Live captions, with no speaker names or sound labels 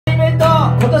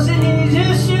して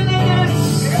20周年で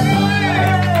す。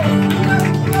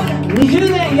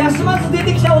20年休まず出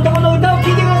てきた男の歌を聴い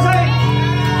てください。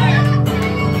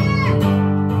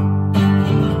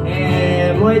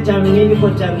萌ちゃん、みり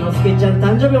こちゃん、のすけちゃん、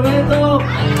誕生日おめでとう。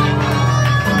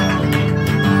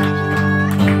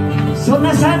そん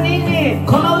な3人に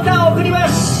この歌を贈りま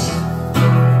す。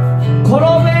転べ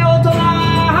大人、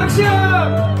拍手。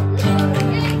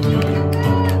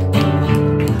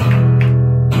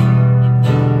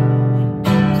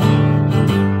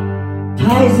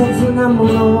大切なも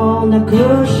のをなく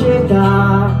し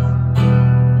た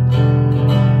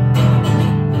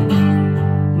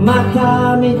ま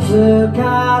た見つ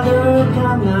かる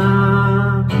か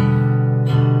な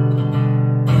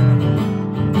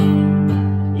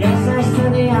優しさ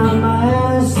に甘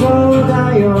えそう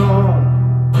だよ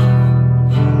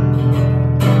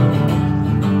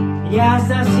優し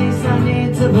さ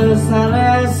に潰さ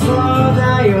れそう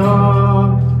だよ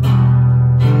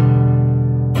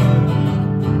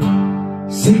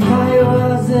世界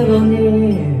はゼロに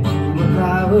向か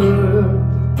う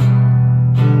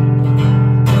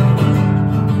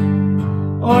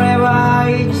俺は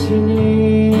一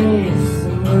に住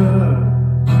む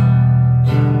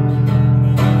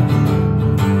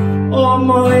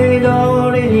思い通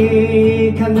りに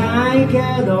いかないけ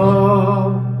ど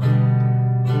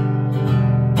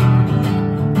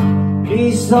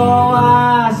理想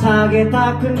は下げ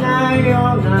たくない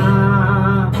よ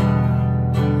な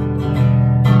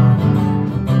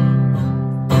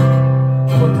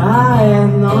答え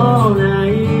のない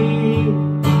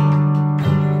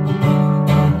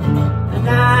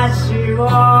話を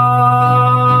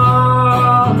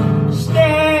して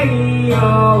いよ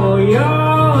うよ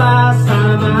朝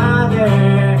まで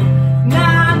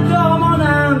何度も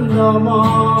何度も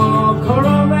転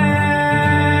べ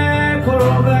転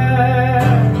べ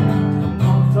も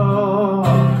っと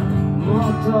も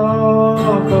っと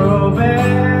転べ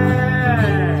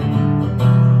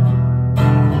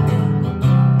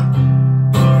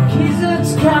傷つ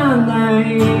かない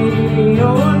よ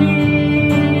うに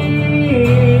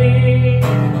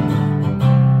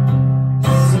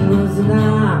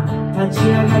立ち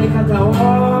上がり方を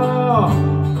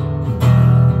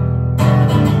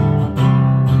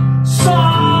そ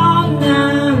んな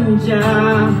んじゃ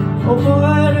覚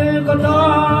えること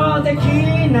でき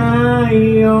ない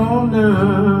ような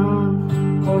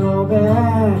転べ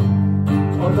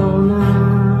大人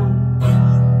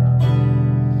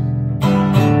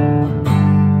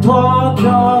東京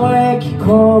駅皇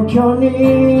居に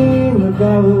向か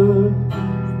う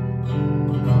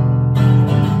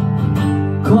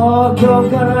皇居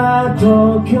から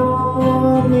東京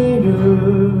を見る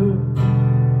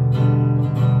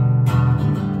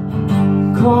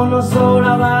この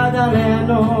空は誰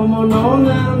のもの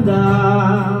なんだ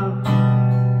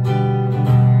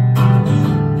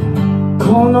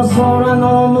この空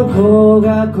の向こう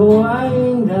が怖い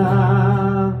んだ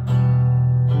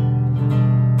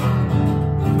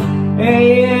永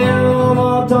遠を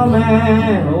求め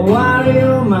終わり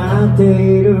を待って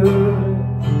いる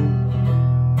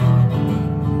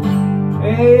永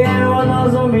遠を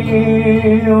望み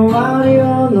終わり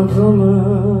を望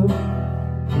む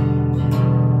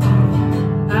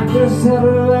アクセル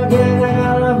上げな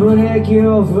がらブレーキ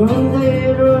を踏んで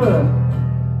いる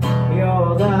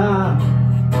ようだ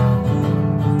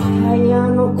タイヤ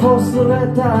の擦れ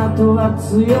た跡は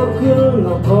強く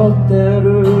残ってる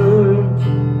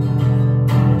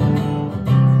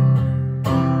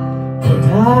答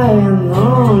え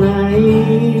のない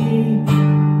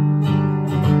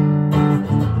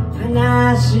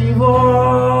話を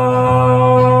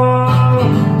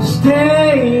して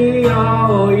いよ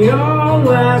うよ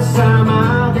朝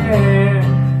まで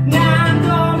何度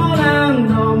も何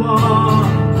度も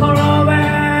転べ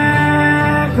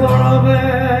転べ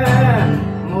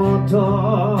もっと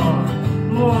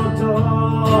もっと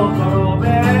転べ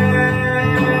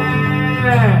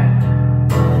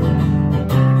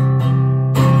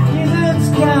傷つ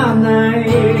かない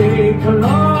転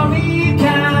び方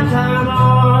も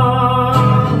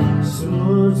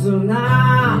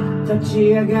立ち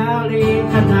上がり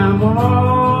方も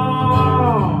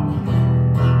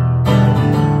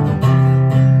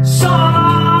そん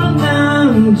な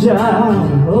んじゃ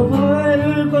覚え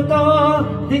ること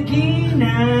でき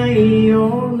ない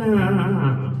ような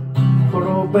転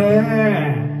べ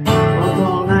大人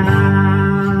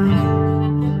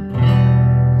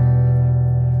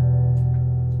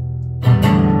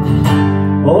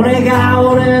俺が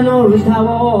俺の歌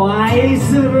を愛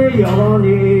するよう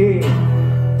に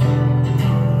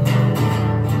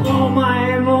お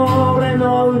前も俺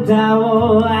の歌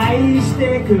を愛し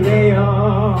てくれ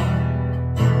よ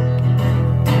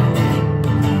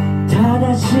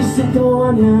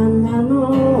は何な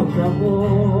のか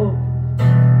を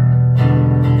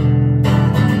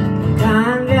考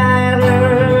える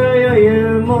余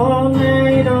裕もな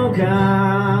いの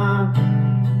か。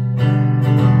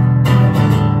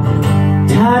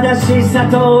正しさ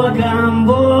とは願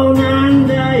望なん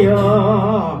だ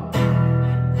よ。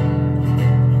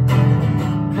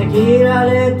限ら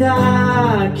れ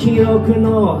た記憶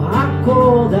の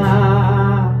箱だ。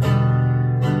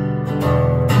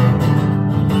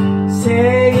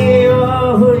正義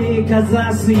を振りか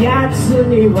ざすやつ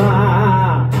に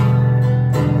は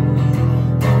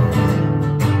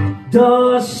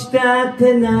どうしたっ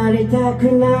てなりたく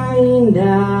ないん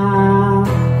だ。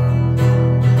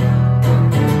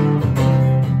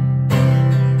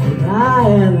答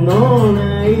えの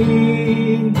ない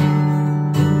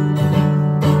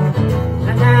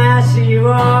話を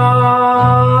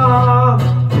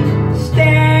して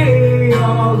いよ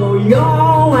うよ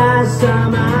朝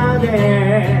まで。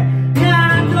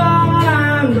何度も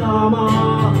何度も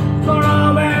転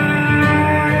べ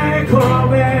転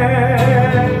べ、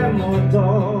もっと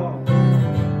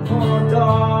もっと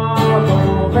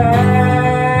転べ。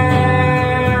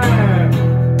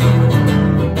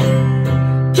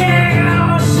怪我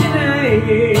をしない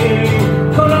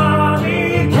転び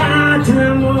方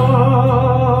も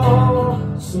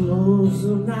スムーズ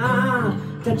な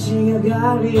立ち上が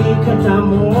り方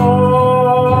も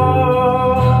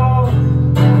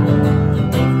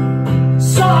そ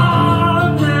う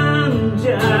なんじ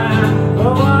ゃ覚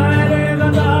えるこ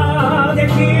とでき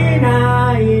な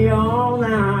いような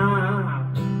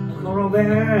転べ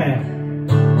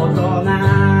大人。